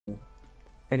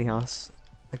Any house.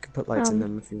 I could put lights in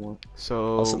them if you want.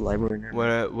 Also, the So, library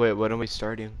nearby. wait, when are we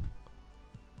starting?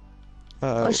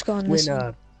 Let's go on When this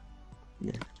one.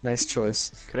 yeah, nice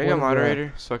choice. Could I One get of the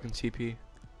moderator so I can TP?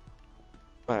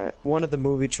 one of the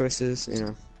movie choices,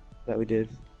 that we did.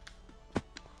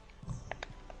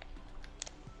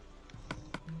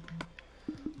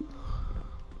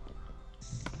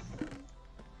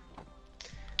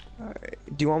 Alright.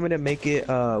 Do you want me to make it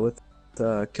with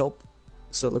the kelp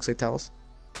so it looks like towels?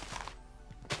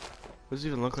 What does it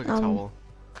even look like a Um, towel?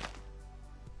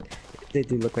 They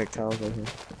do look like towels right here.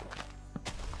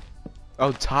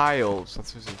 Oh, tiles.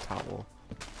 That's just a towel.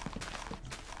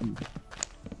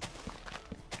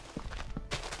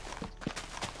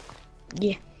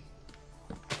 Yeah.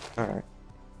 Alright.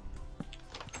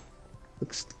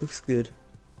 Looks good.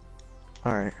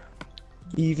 Alright.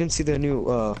 You even see the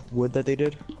new wood that they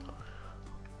did?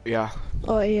 Yeah.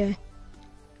 Oh yeah.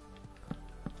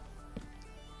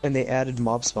 And they added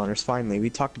mob spawners finally. We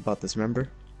talked about this, remember?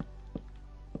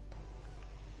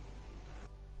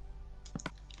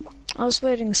 I was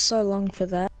waiting so long for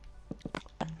that.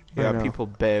 Yeah, know. people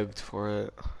begged for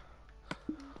it.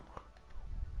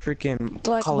 Freaking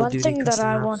Like Call of one Duty thing that custom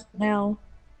I maps. want now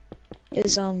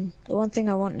is the one thing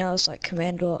I want now is like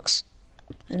command blocks,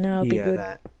 and then I'll be Yeah, good.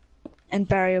 that. And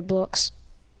barrier blocks.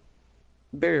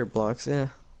 Barrier blocks, yeah.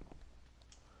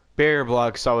 Barrier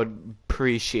blocks, I would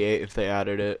appreciate if they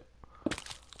added it.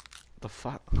 The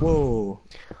fuck? Whoa.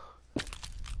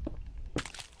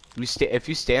 If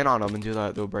you stand on them and do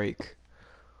that, they'll break.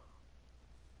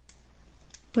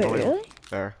 Wait, Oh, wait. really?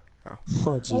 There. Oh. Oh,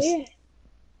 Oh jeez. yeah.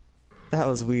 That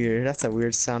was weird. That's a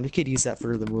weird sound. You could use that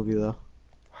for the movie, though.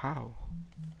 How?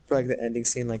 For, like, the ending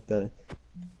scene, like that.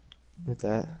 You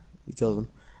killed him.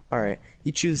 Alright.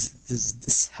 You choose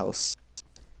this house.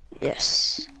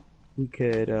 Yes. We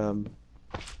could, Here,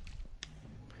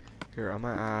 I'm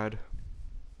gonna add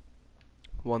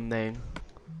one thing.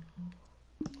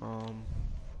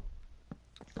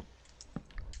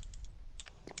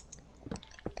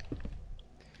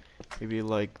 Maybe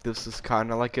like this is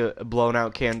kind of like a blown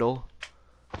out candle.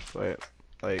 Wait,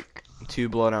 like 2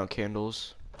 blown out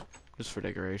candles, just for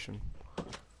decoration.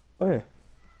 oh, yeah.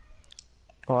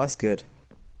 Oh, that's good.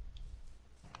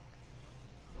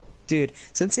 Dude,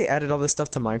 since they added all this stuff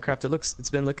to Minecraft, it's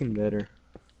been looking better.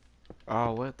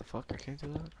 Oh, what the fuck? I can't do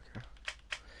that?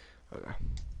 Okay. Okay.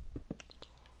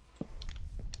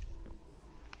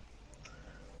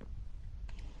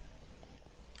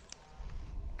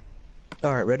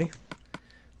 Alright, ready?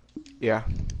 Yeah.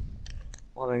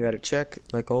 Well, I gotta check,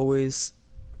 like always.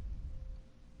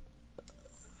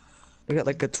 I got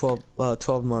like a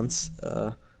 12 months,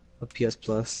 of PS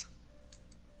Plus.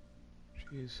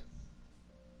 Jeez.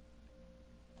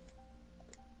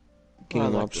 Oh, I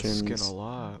Game like this skin a options.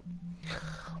 lot.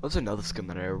 What's another skin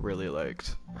that I really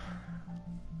liked?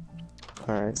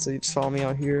 Alright, so you just follow me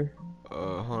out here.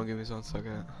 Hold on, give me 1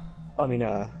 second. I mean,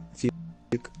 if you...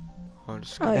 I'm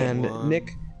just Oh, gonna yeah. And one.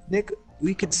 Nick,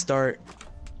 we could start...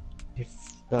 If,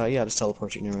 yeah, just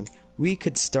teleport you, never mind. We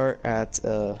could start at,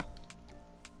 So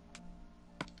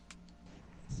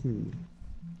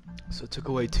it took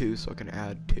away 2, so I can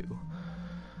add 2.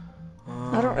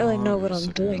 I don't really know what I'm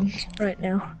Second. doing right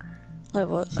now. Like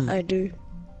what I do.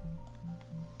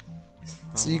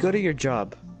 So you go to your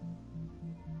job,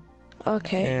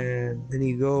 Okay. and then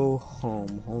you go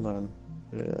home. Hold on.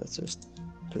 Let's just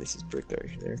place this brick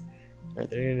right there. Alright,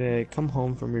 then you're gonna come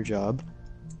home from your job,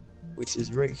 which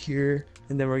is right here,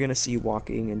 and then we're gonna see you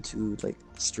walking into, like,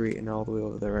 the street and all the way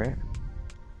over there, right?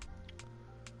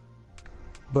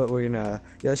 But we're gonna...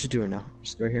 Yeah, let's just do it now.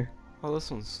 Just go here. Oh,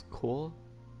 this one's cool.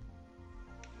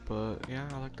 But yeah,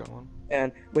 I like that one.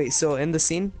 And, wait, so in the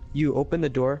scene, you open the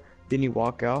door, then you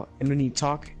walk out, and when you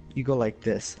talk, you go like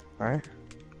this, alright?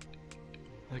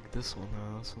 I like this one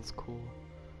though. This one's cool.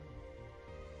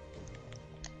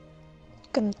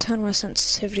 Gonna turn my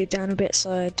sensitivity down a bit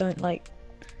so I don't like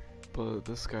But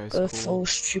this guy's go cool. full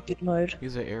stupid mode.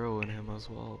 He's an arrow in him as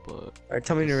well, but Alright,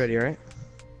 tell me when you're ready, alright?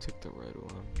 take the red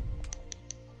one.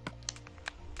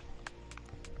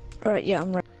 Right, yeah,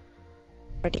 I'm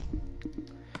ready.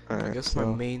 Alright, I guess so...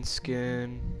 my main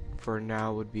skin for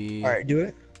now would be Alright, do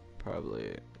it.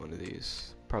 probably one of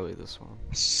these. Probably this one.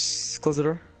 Close the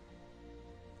door.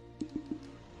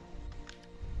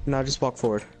 Now just walk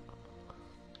forward.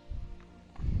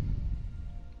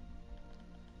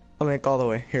 I'll make all the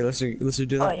way. Here, let's do Oh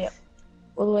that. yeah.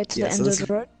 All the way to Yeah, the so end this of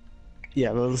the road.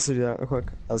 Yeah, but let's do that real quick.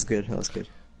 That was good. That was good.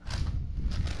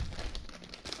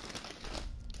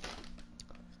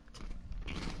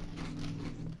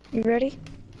 You ready?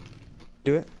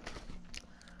 Do it.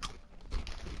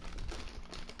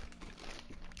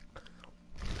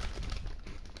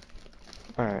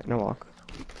 Alright, now walk.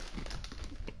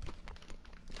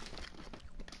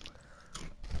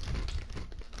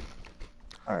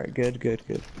 Alright, good, good,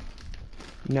 good.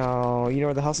 Now, you know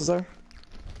where the houses are?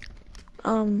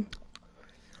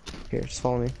 Here, just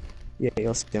follow me. Yeah,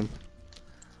 you'll see them.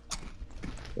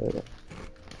 Good.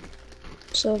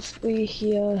 So if we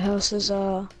hear houses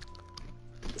are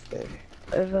Okay.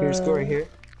 over. Here, just go right here.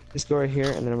 Just go right here,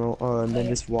 and then and then Okay.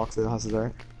 just walk to the houses,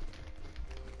 alright?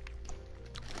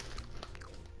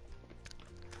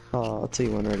 I'll tell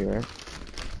you one already, right?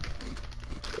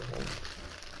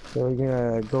 So we're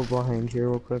gonna go behind here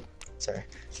real quick. Sorry.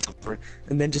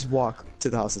 And then just walk to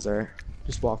the houses, alright?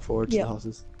 Just walk forward to Yep. the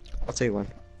houses. I'll tell you when.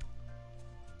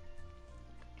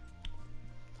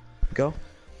 Go.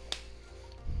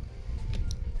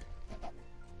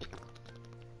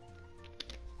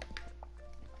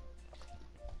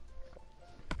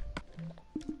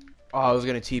 Oh, I was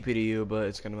gonna TP to you, but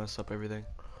it's gonna mess up everything.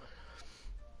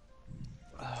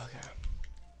 Okay.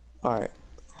 Alright.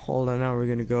 Hold on, now we're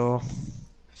gonna go.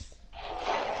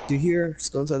 Do you hear?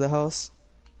 Just go inside the house.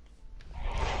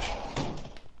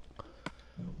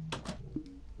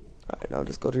 Alright, now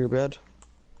just go to your bed.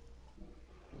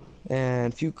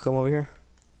 And if you come over here.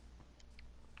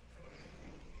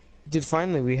 Dude,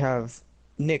 finally we have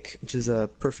Nick, which is a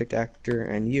perfect actor,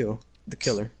 and you, the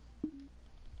killer.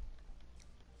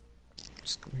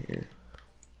 Just come here.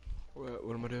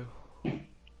 What am I do?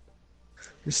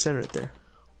 Just stand right there.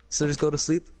 So just go to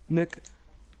sleep, Nick.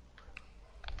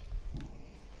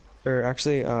 Or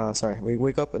actually, sorry, we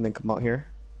wake up and then come out here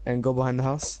and go behind the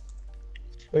house.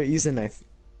 Wait, use a knife.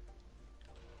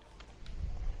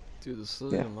 Dude, this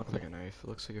doesn't even look like a knife. It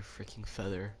looks like a freaking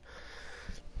feather.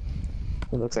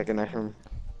 It looks like a knife from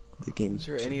the game. Is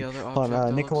there any other Hold object on,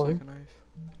 that Nick, looks come like over. a knife?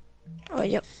 Oh,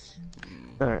 yep.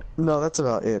 Alright, no, that's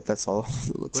about it. That's all.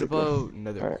 It looks What like about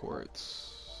nether Alright.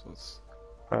 quartz? Let's...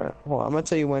 Alright, hold on. I'm gonna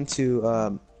tell you when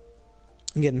to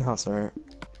get in the house. Alright,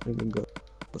 we can go.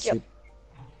 Let's Yep.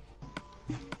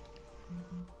 sleep.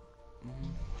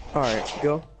 Alright,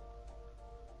 go.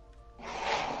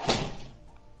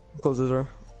 Close the door.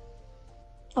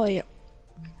 Oh, yep.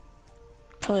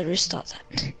 Probably restart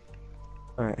that.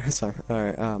 Alright, that's fine.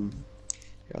 Alright,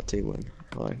 here, I'll tell you when.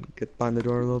 Hold on, get behind the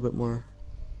door a little bit more.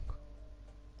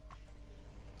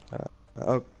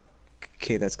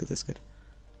 Okay, that's good, that's good.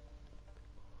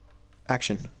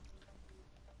 Action.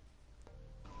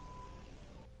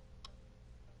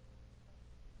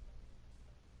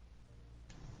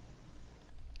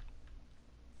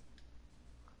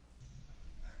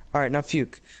 Alright, now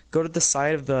Fuke. Go to the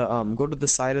side of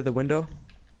the window,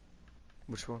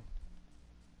 Which one?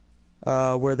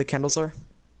 where the candles are.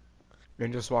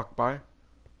 And just walk by?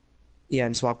 Yeah,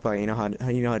 and just walk by. You know how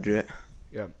to do it.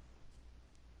 Yep.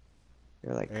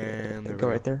 You're like, And there we go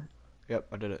right go. there. Yep,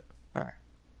 I did it. Alright.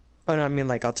 Oh no, I mean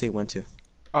like I'll tell you when to.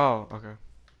 Oh, okay.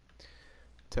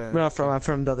 10. No,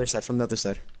 from the other side. From the other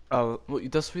side. Oh, well,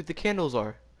 that's where the candles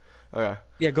are. Okay.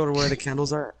 Yeah, go to where the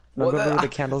candles are. No, Well, go to where the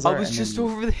candles are. I was and just then...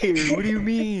 over there. What do you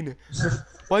mean?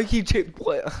 Why you keep taking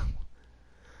what?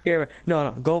 Here,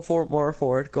 no, go more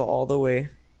forward. Go all the way.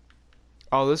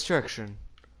 Oh, this direction.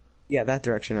 Yeah, that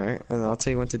direction. Alright, and I'll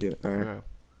tell you when to do it. Alright. Okay.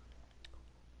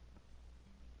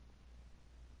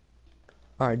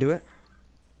 Alright, do it.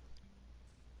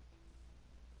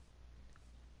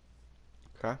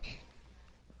 Okay.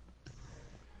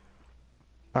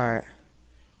 Alright.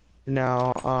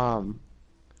 Now,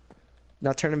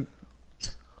 now turn him.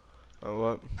 Oh,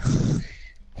 what?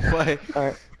 What?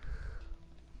 Alright.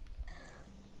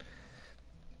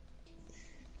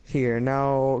 Here,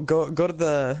 now go to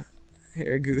the.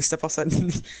 Here, go step outside.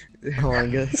 Hold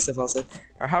on, go step outside.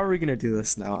 Or how are we gonna do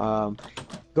this now?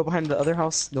 Go behind the other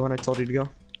house, the one I told you to go.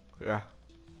 Yeah.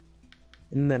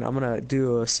 And then I'm gonna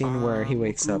do a scene where he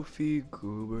wakes up. Goofy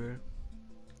goober.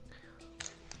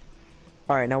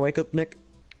 Alright, now wake up, Nick.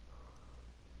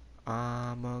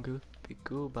 I'm a goofy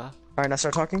goober. Alright, now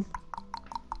start talking.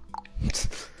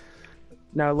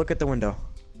 Now look at the window.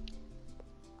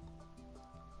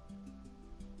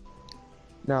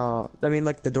 No, I mean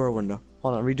like the door window.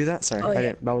 Hold on, redo that? Sorry, Oh, I yeah.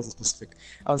 didn't. That wasn't specific.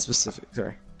 I was specific.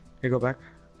 Sorry. Here, go back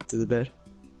to the bed.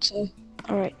 So,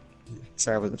 alright.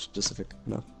 Sorry, I wasn't specific.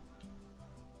 No.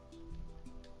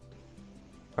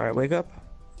 Alright, wake up.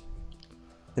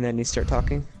 And then you start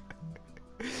talking.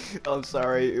 I'm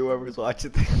sorry, whoever's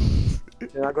watching this.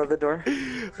 Then I'll go to the door.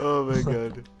 Oh my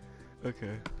god.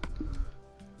 Okay.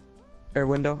 Or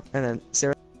window. And then stay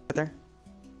right there.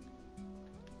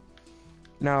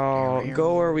 Now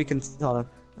go where we can. Hold on.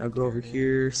 Now go over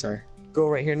here. Sorry. Go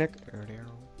right here, Nick.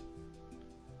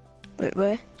 Wait,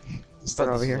 where? Start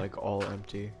But over this here. is like all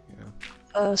empty.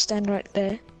 Yeah. Stand right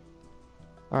there.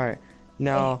 All right. Hey,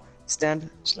 Now stand.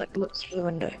 just like look through the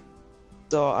window.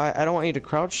 So I don't want you to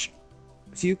crouch,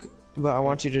 Fuke, but I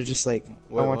want you to just like I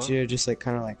Wait, want what? you to just like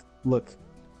kind of like look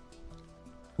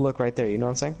right there. You know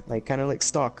what I'm saying? Like kind of like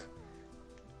stalk.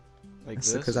 Like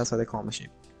Because this? that's why they call them a sheep.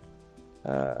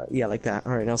 Yeah, like that.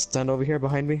 All right, now stand over here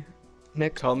behind me,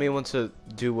 Nick, Tell me when to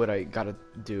do what I gotta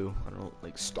do. I don't know,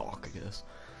 like stalk, I guess.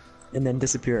 and then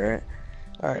disappear.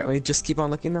 All right. Wait, just keep on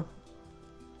looking though.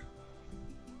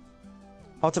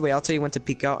 I'll tell you when to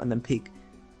peek out, and then peek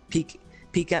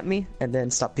at me, and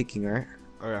then stop peeking. All right.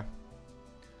 Okay.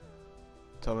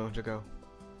 Tell me when to go.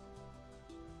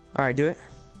 All right, do it.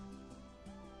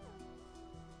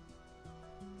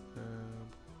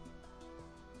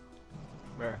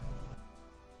 Where?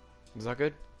 Is that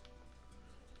good?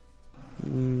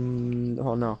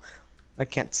 Oh no, I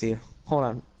can't see you. Hold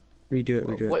on. Redo it.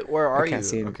 Redo it. Wait, where are I can't you?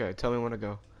 see it. Okay, tell me when to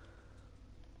go.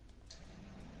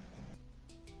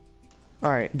 All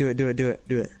right, do it. Do it. Do it.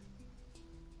 Do it.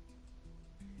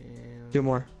 And... Do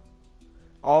more.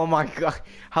 Oh my god.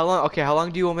 How long? Okay, how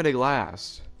long do you want me to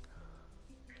last?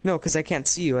 No, because I can't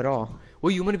see you at all.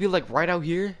 Well, you want to be like right out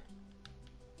here?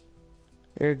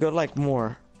 Here, go like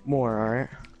more. More, all right?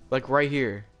 Like right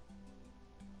here.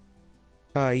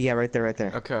 Yeah, right there, right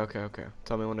there. Okay, okay, okay.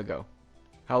 Tell me when to go.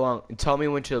 How long? Tell me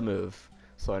when to move,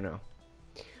 so I know.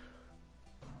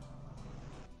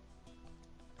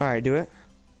 All right, do it.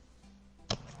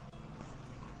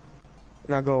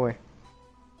 Now go away.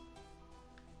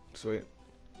 Sweet.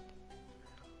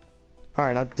 All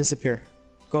right, now disappear.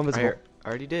 Go invisible. I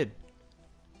already did.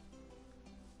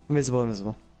 Invisible,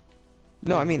 invisible.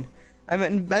 No, I meant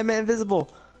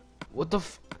invisible. What the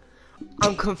f?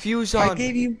 I'm confused I on.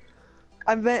 gave you.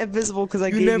 I meant invisible because I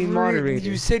You gave never. you moderator.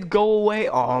 You said go away.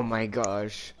 Oh my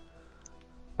gosh.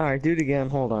 All right, do it again.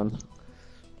 Hold on.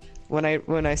 When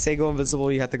I say go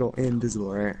invisible, you have to go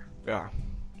invisible, right? Yeah.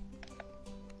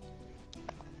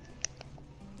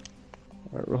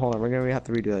 All right, hold on. We're gonna have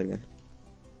to redo that again.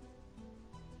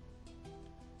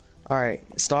 All right,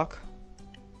 stalk.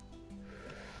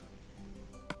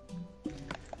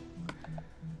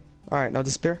 All right, now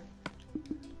disappear.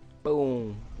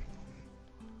 Boom.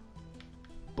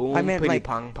 Boom. I meant, pitty, like-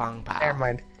 pong pong pow. Never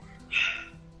mind.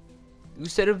 You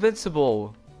said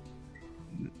invincible.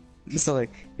 So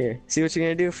like, here, see what you're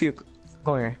gonna do? If you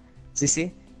go here,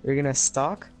 see, you're gonna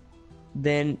stalk,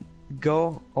 then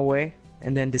go away,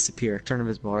 and then disappear. Turn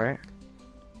invisible, alright?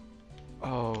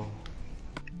 Oh.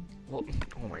 Well,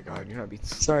 oh my god, you're not being.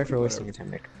 Sorry for wasting your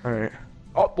time, Nick. Alright.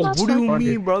 Oh, well, That's what do you fine.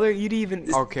 mean, brother? You didn't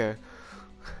even. Okay.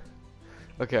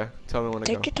 Okay, tell me when to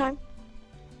Take go. your time.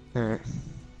 Alright.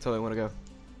 Tell me when to go.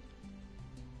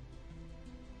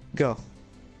 Go.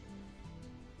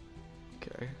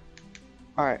 Okay.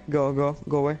 Alright, go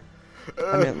away.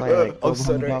 I meant like, go I'm behind the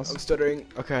stuttering. house. I'm stuttering.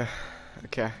 Okay.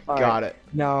 Okay. All Got right. it.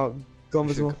 Now, go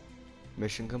invisible.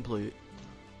 Mission complete.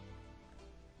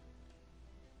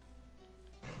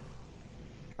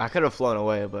 I could have flown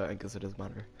away, but I guess it doesn't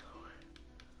matter.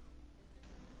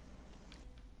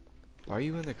 Why are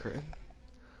you in the curtain?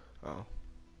 Oh.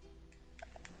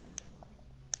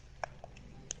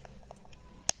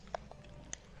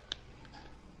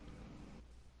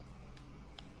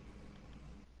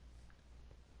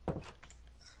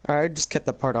 Alright, just cut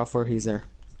the part off where he's there.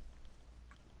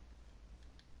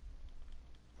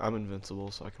 I'm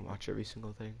invincible, so I can watch every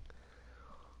single thing.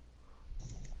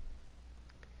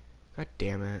 God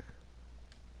damn it.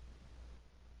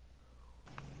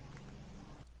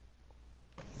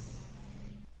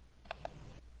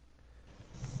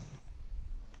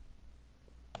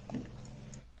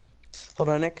 Hold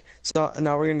on, Nick. So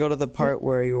now we're gonna go to the part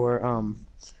where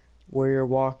you're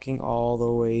walking all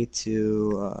the way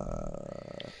to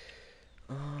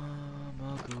I'm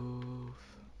a goof.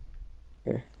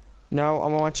 here. Now I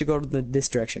want you to go to this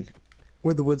direction,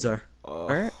 where the woods are. Oh.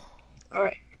 Alright?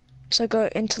 Alright. So go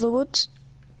into the woods.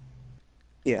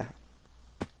 Yeah.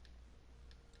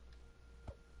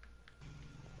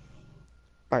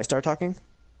 Alright, start talking.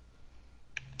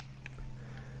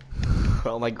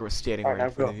 I'm like we're standing Alright, right in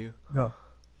now front go. of you. Go.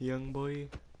 Young boy.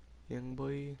 Young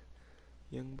boy.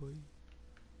 Young boy.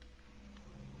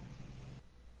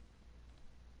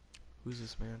 Who's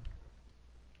this man?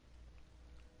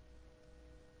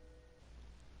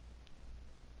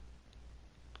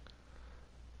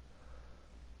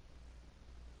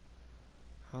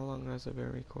 How long has it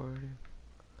been recording?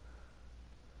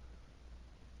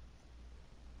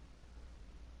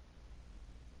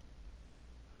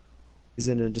 He's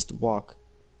gonna just walk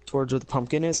towards where the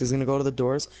pumpkin is. He's gonna go to the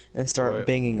doors and start Wait,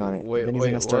 banging on it. Wait, then he's wait,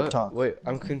 gonna start what? talking. Wait,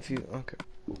 I'm confused. Okay.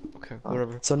 Okay,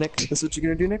 whatever. So Nick, this is what you're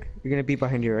gonna do, Nick? You're gonna be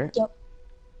behind you, right? Yep.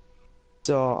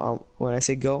 So when I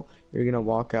say go, you're gonna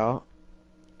walk out.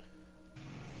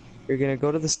 You're gonna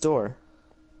go to the store.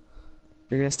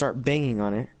 You're gonna start banging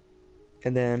on it,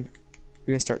 and then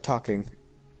you're gonna start talking.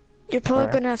 You're All probably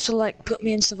right? gonna have to like put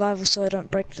me in survival so I don't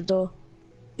break the door.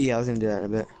 Yeah, I was gonna do that in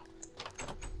a bit.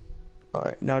 All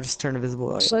right, now just turn invisible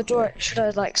light. So There. should I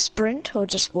like sprint or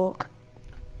just walk?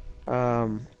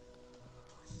 Um,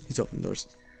 he's opening doors.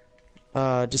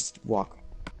 Just walk.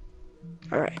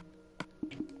 Alright.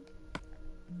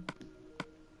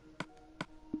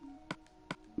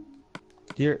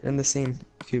 You're in the same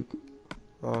queue.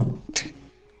 Oh.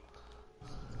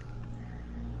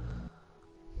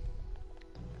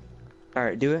 All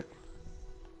right, do it.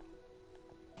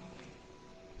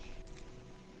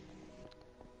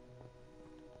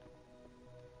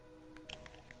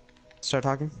 Start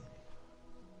talking.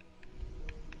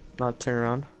 Not turn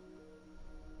around.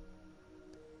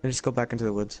 And just go back into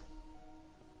the woods.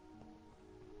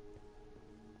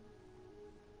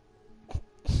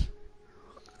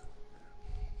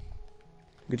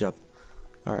 Good job.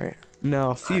 Alright.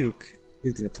 Now, Fuke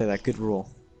is gonna play that good role.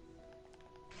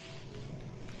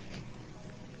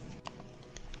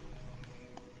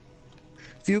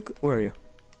 Fuke, where are you?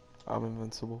 I'm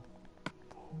invincible.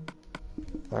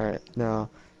 Alright, now,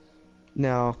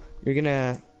 you're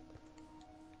gonna...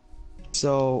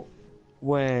 So,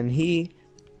 when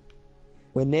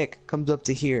Nick comes up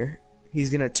to here, he's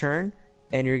gonna turn,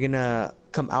 and you're gonna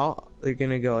come out, you're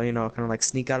gonna go, you know, kind of like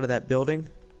sneak out of that building.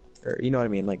 Or, you know what I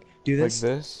mean, like, do Like this.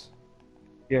 this?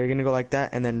 Yeah, you're gonna go like that,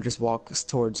 and then just walk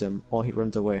towards him while he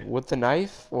runs away. With the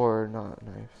knife or not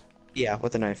knife? Yeah,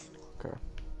 with a knife. Okay.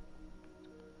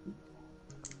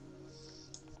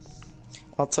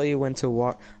 I'll tell you when to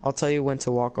walk. I'll tell you when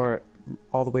to walk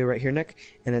all the way right here, Nick,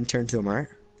 and then turn to him, alright?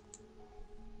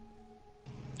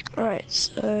 Alright,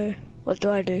 so what do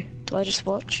I do? Do I just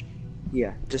watch?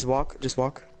 Yeah, just walk, just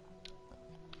walk.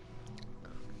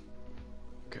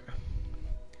 Okay.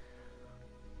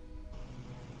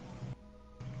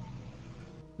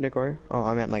 Nick, where are you? Oh,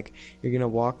 I meant like, you're gonna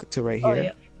walk to right Oh here,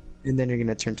 yeah. and then you're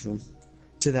gonna turn to him.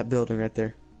 To that building right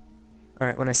there.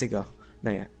 Alright, when I say go.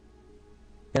 Not yet.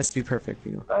 It has to be perfect,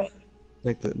 you know. Alright.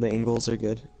 Like, the angles are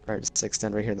good. Alright, just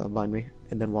extend right here, behind me,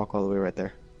 and then walk all the way right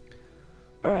there.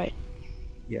 Alright.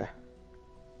 Yeah.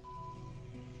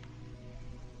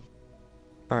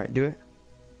 Alright, do it.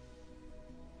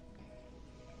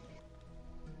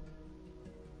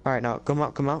 Alright, now, come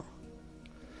out, come out.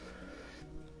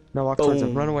 Now walk towards him.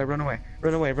 Boom. Run away, run away,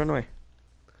 run away, run away.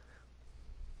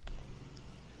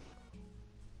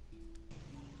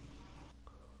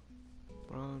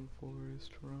 Run,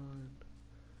 Forrest, run.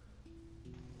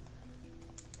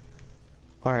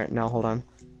 Alright, now hold on.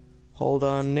 Hold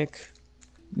on, Nick.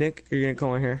 Nick, you're gonna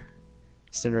come in here.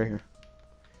 Stand right here.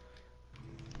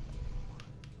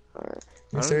 Alright.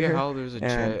 I don't Stand get here, how there's a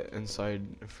and- jet inside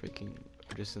freaking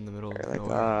just in the middle of Like,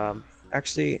 nowhere.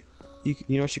 actually, you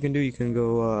know what you can do? You can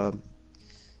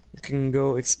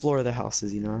go explore the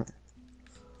houses, you know?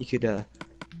 You could,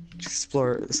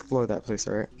 explore that place,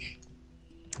 alright?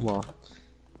 Well,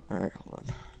 alright, hold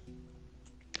on.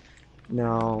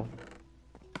 Now,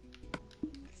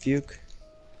 Fuke.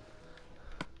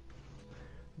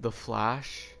 The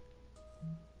Flash.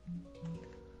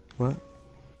 What?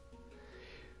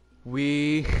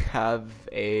 We have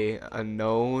a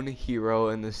unknown hero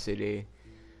in the city.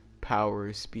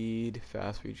 Power, speed,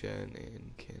 fast regen,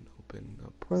 and can open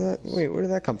up. Where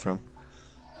did that come from?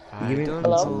 I give me- don't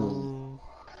Hello? know.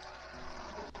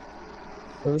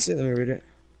 Let me read it.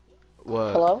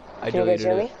 What? Hello? I Can you guys deleted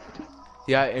hear it. me?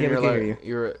 Yeah, and Yeah, we you're can like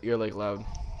hear you're like loud.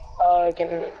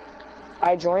 Can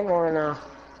I join or no?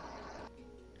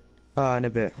 In a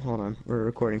bit. Hold on. We're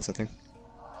recording something.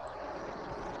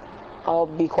 I'll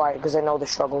be quiet because I know the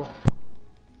struggle.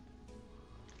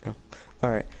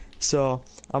 Alright. So,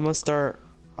 I'm gonna start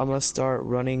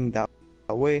running that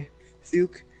way,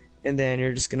 Fuke, and then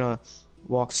you're just gonna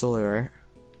walk slowly, right?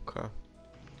 Okay.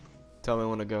 Tell me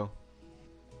when to go.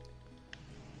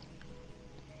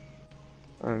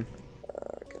 Get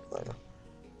lighter.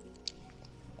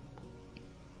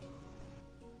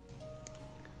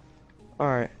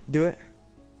 Alright, do it.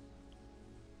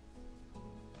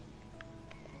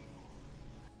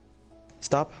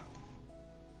 Stop.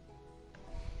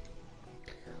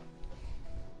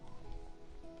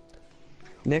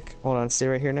 Nick, hold on, stay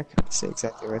right here, Nick. Stay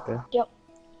exactly right there. Yep.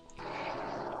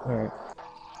 Alright.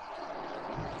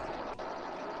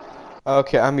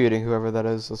 Okay, I'm muting whoever that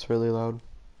is. That's really loud.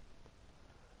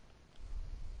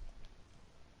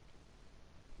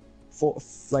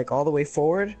 Like all the way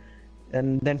forward,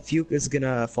 and then Fuke is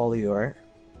gonna follow you, alright?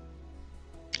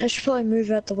 I should probably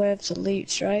move out the way of the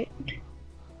leaves, right?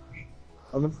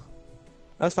 Open.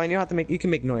 That's fine. You don't have to make. You can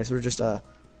make noise. We're just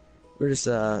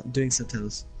doing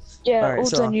subtitles. Yeah, All right. all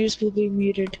So menus will be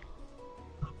muted.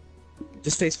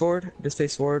 just face forward. Just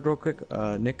face forward real quick,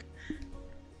 Nick.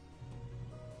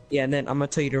 Yeah, and then I'm gonna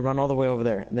tell you to run all the way over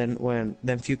there, and then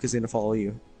Fuke is gonna follow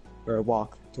you, or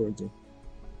walk towards you.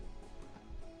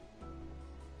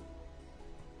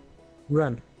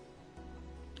 Run.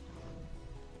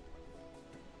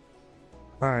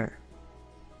 All right.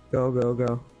 Go, go,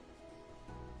 go.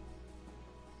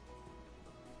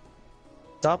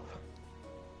 Stop.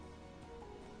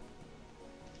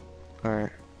 All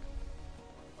right.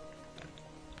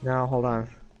 Now hold on.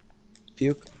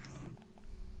 Puke.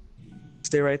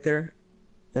 Stay right there,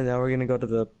 and now we're gonna go to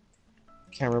the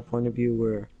camera point of view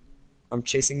where I'm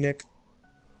chasing Nick.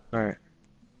 All right.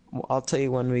 I'll tell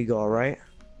you when we go. All right.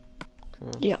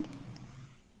 Yeah.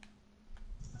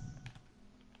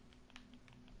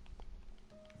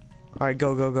 All right.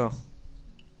 Go, go, go.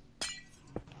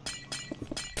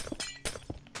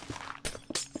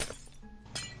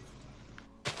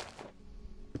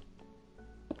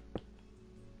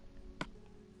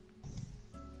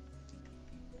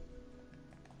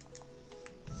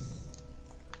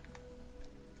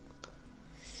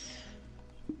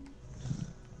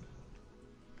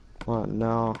 What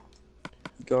now?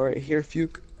 Go right here,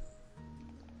 Fuke.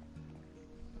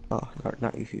 Oh, no,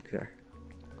 not you, Fuke. There.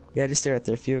 Yeah, just stay right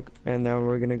there, Fuke. And then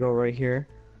we're gonna go right here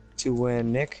to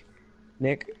when Nick.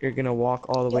 Nick, you're gonna walk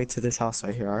all the way to this house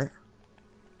right here, alright?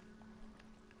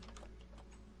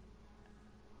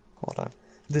 Hold on.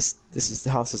 This is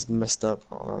the house is messed up.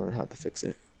 I don't know how to fix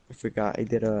it. I forgot I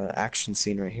did a action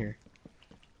scene right here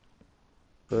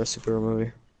for a superhero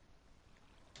movie.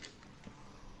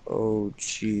 Oh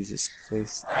Jesus,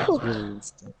 place is really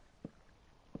messed up.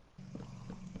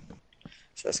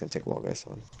 So that's gonna take a while, guys.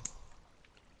 Hold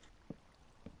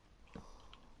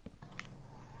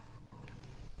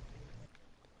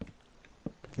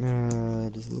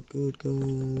on. Does it look good?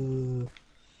 Good.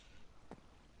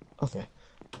 Okay.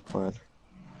 Fine.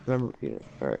 Remember, yeah,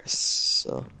 alright,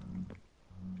 so.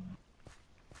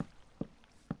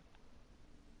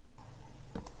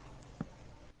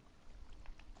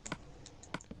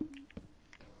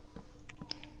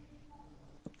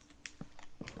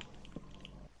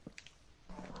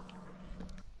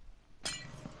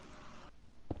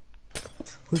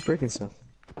 Who's breaking stuff?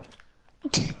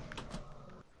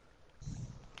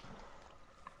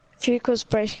 Fuke was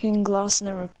breaking glass and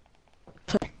everything.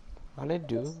 How did I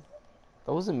do?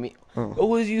 That wasn't me. Oh. That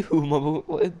was you, my boy.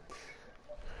 What?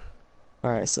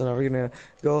 Alright, so now we're gonna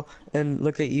go and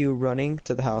look at you running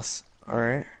to the house.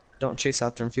 Alright? Don't chase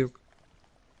after him, Fuke.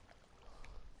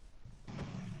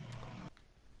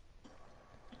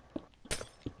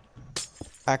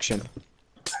 Action.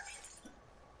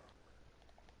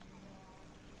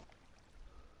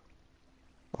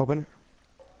 Open.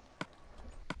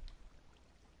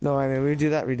 No, I mean, redo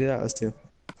that, us two.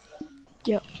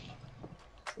 Yep.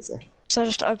 Is there? So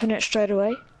just open it straight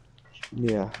away.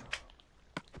 Yeah.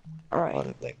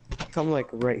 Alright. Like, come like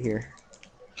right here.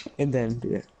 And then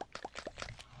do it.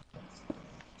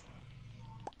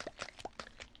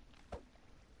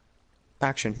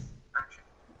 Action.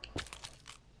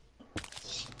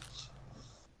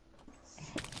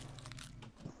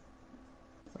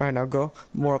 Alright, now go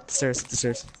more up the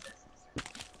stairs,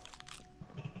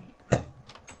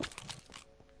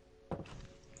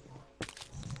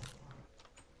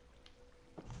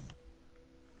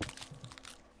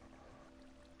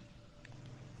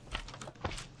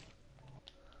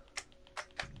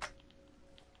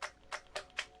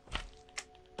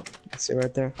 Stay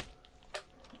right there.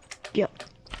 Yep.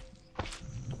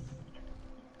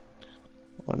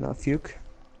 Oh, now Fuke.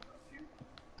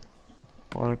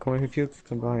 Wanna come over here, Fuke?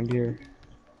 Come behind here.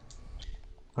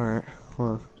 Alright, hold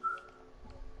on.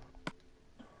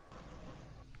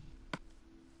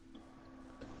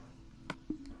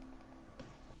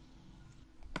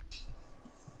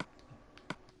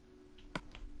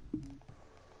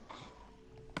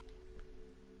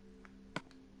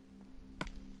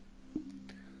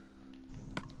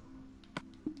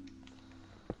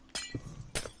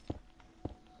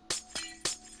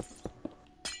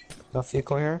 Now Fuke,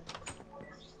 come here.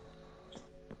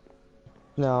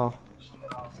 No.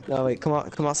 No, wait,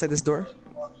 come outside this door.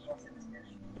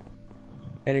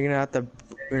 And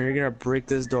you're gonna break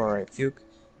this door, right, Fuke?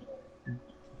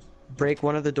 Break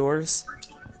one of the doors.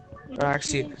 Or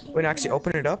actually, wait, actually,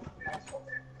 open it up.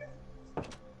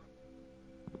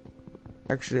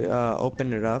 Actually,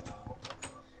 open it up.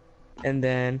 And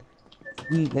then,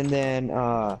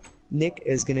 Nick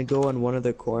is gonna go in one of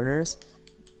the corners.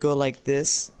 Go like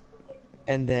this.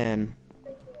 And then,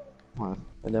 hold on.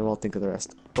 and then we'll think of the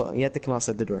rest. But you have to come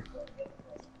outside the door.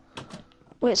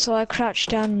 Wait, so I crouch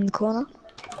down in the corner?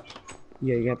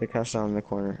 Yeah, you have to crouch down in the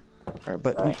corner. Alright,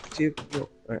 but Alright.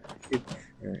 Alright,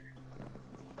 alright.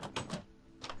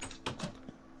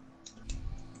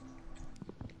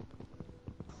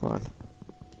 Hold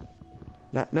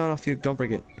on. No, Fuke, don't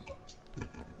break it.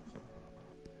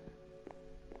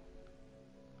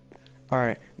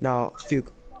 Alright, now, Fuke,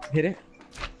 hit it.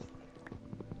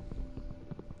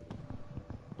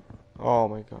 Oh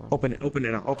my god. Open it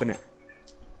now, open it.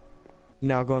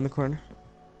 Now go in the corner.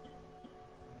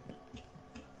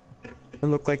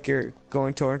 And look like you're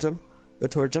going towards him. Go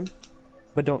towards him.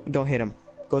 But don't hit him.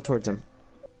 Go towards him.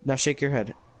 Now shake your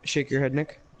head. Shake your head,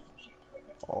 Nick.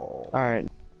 Oh. Alright.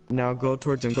 Now go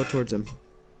towards him, go towards him.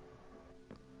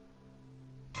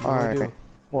 What do I Alright. do?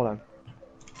 Hold on.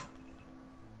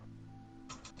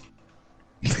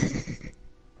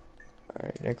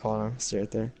 Alright, Nick, hold on. Stay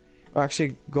right there. Oh,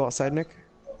 actually, go outside, Nick.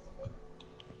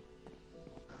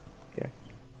 Yeah.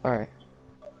 Alright.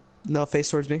 No, face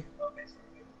towards me.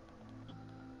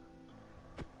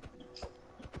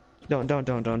 Don't.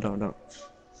 Alright,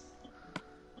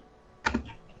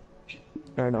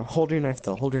 no. Hold your knife,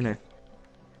 though. Hold your knife.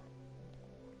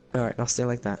 Alright, now stay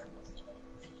like that.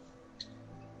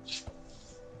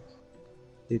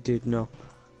 Dude, no.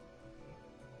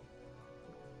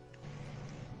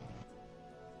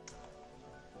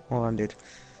 Hold on, dude.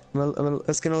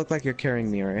 It's gonna look like you're carrying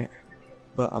me, alright?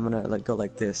 But I'm gonna like go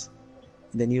like this.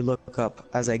 Then you look up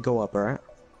as I go up, alright?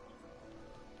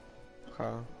 Okay.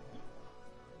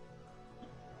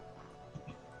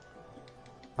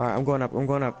 Alright, I'm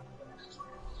going up.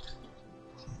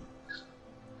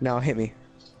 Now hit me.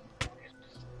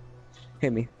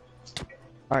 Hit me.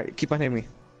 Alright, keep on hitting me.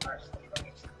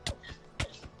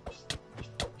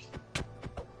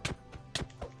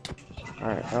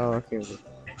 Alright, oh, okay.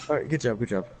 Alright, good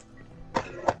job.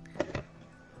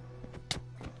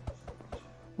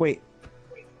 Wait.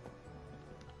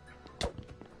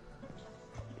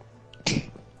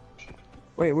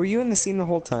 Wait, were you in the scene the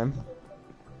whole time?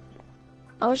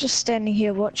 I was just standing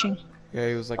here watching. Yeah,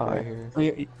 he was like right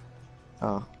here.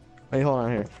 Oh. Wait, hold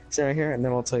on here. Stay right here, and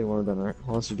then I'll tell you when we're done, alright?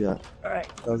 Once you do that.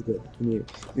 Alright. That was good. We need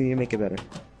to make it better.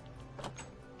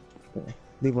 Okay.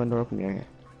 Leave one door open, yeah.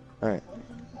 Alright.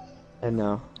 And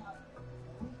now.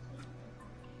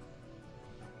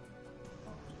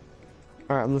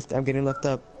 Alright, I'm getting left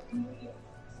up.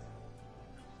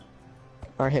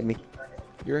 Alright, hit me.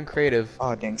 You're in creative.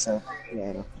 Oh, dang, so. Yeah,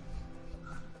 I know.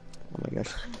 Oh my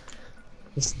gosh.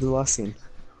 This is the last scene.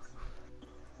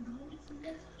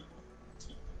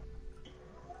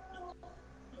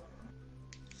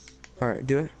 Alright,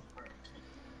 do it.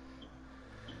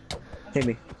 Hit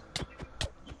me.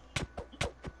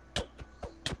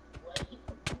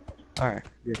 Alright,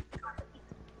 good.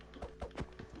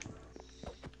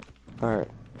 Alright.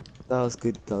 That was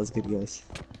good, guys.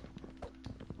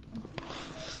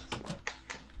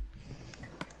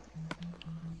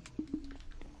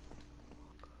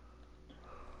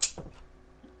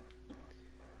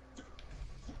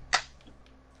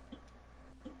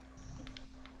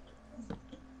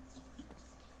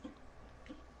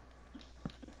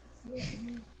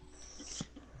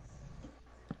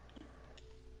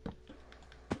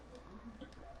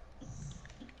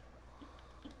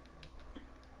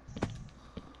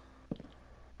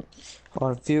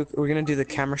 Hold on, we're gonna do the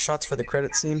camera shots for the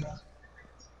credit scene.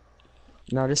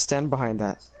 Now just stand behind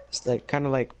that. Just like, kind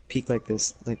of like peek like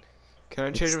this. Like, Can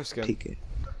I change my skin? peek it.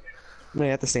 No, you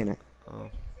have to stay in it.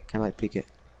 Oh. Kind of like peek it.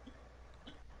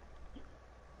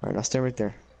 Alright, now stay right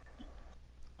there.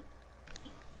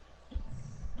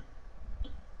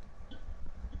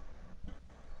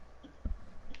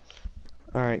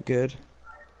 Alright, good.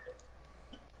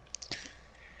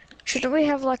 Shouldn't we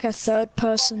have like a third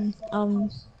person,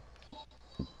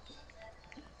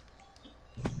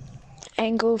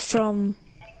 angle from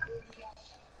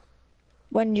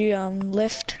when you,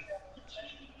 lift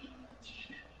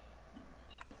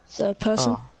the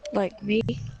person, Oh. like me?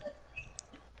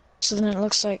 So then it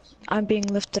looks like I'm being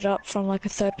lifted up from like a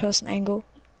third person angle.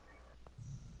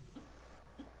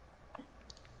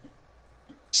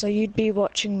 So you'd be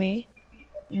watching me,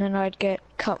 and then I'd get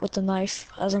cut with the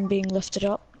knife as I'm being lifted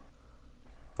up.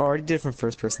 I already did it from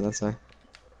first person, that's why.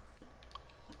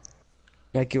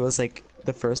 Like, it was like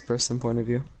the first person point of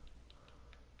view.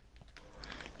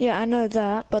 Yeah, I know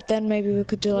that, but then maybe we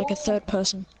could do like a third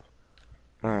person.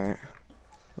 Alright.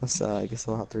 Let's, I guess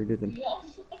I'll have to redo them.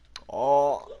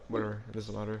 Oh, whatever. It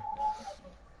doesn't matter.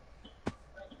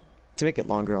 To make it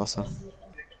longer, also.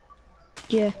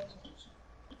 Yeah.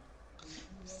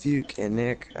 Fuke and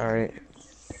Nick. Alright.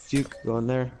 Fuke, go in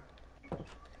there.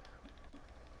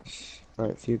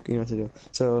 Alright, you know what to do.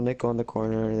 So Nick, go in the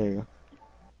corner. There you go.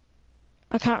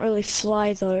 I can't really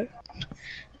fly though.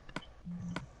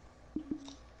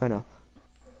 I know.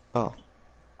 Oh.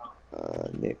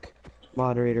 Nick.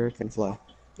 Moderator can fly.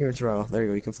 Here it's Ro. There you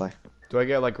go, you can fly. Do I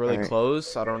get like really Alright.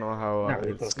 close? I don't know how Not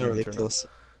really it's close, not gonna really turn out. close.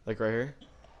 Like right here?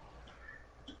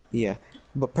 Yeah.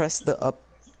 But press the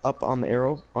up on the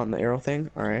arrow thing,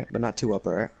 alright? But not too up,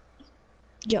 alright?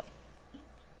 Yep.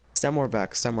 Stand more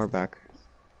back, stand more back.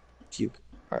 Puke.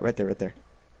 Alright, right there, right there.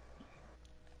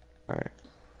 Alright.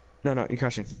 No, you're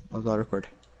crashing. I'll record.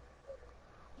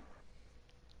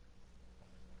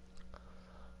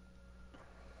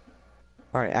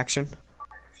 Alright, action.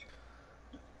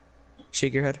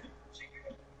 Shake your head.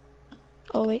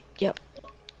 Oh wait, yep.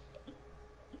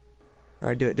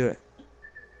 Alright, do it.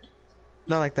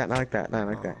 Not like that, not like that, not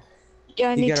like that. Yeah,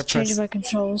 I You need gotta to change press. my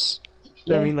controls.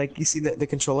 No, I Yeah. mean, like, you see the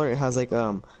controller, it has like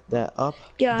that up,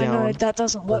 Yeah, I know down. that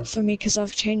doesn't work for me because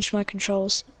I've changed my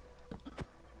controls.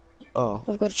 Oh.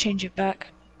 I've got to change it back.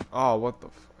 Oh, what the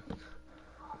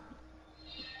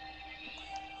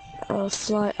fuck?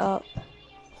 Fly up.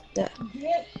 There.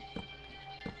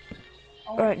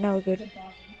 Alright, now we're good.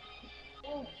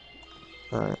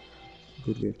 Alright.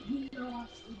 Good.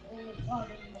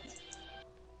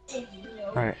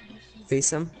 Alright.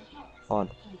 Face him. On.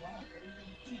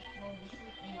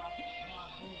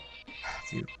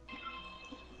 Dude.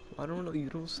 I don't know. You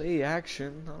don't say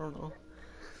action. I don't know.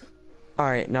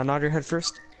 Alright, now nod your head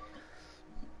first.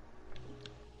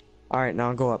 Alright,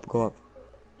 now go up. Alright,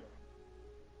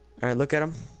 look at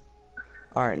him.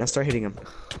 Alright, now start hitting him.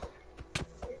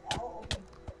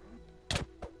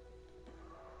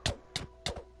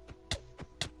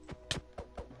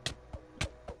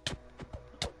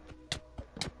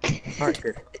 Alright,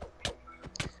 good.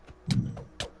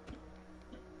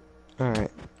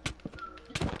 Alright.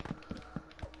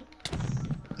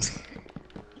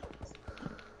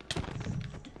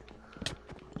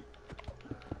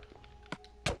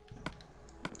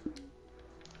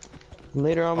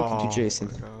 Later on we can do Jason.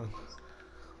 My God.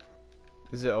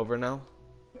 Is it over now?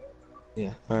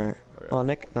 Yeah, alright. Okay. Oh,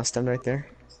 Nick, now stand right there.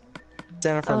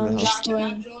 Stand in front of I'm the house. just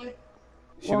doing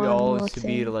Should we one all more to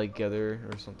be thing. like together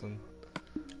or something?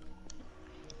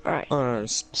 Alright, Oh, no,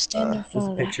 just, stand in there's front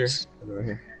a of the picture. house. Over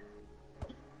here.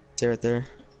 Stay right there.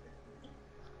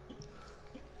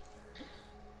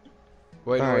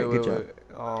 Wait, Alright, good job.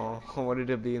 Oh, I wanted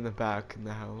to be in the back in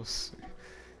the house.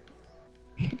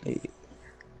 Hey,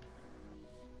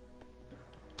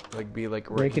 Like be like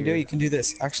what right you can here. do, you can do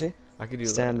this. Actually, I could do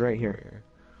stand that right here.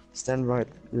 Stand right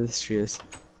where this tree is.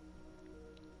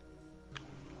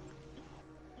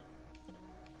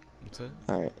 What's it?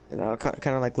 Alright, and I'll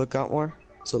kind of like look out more,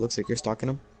 so it looks like you're stalking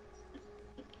him.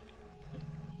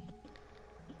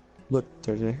 Look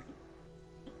towards there.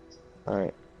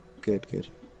 Alright, good.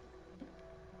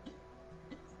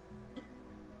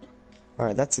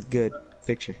 Alright, that's a good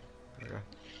picture. Okay.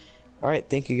 Alright,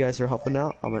 thank you guys for helping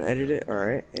out. I'm gonna edit it,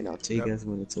 alright, and I'll tell you Yep. guys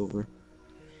when it's over.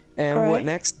 And what Alright.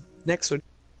 next? Next would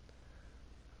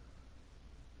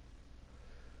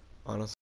Honestly.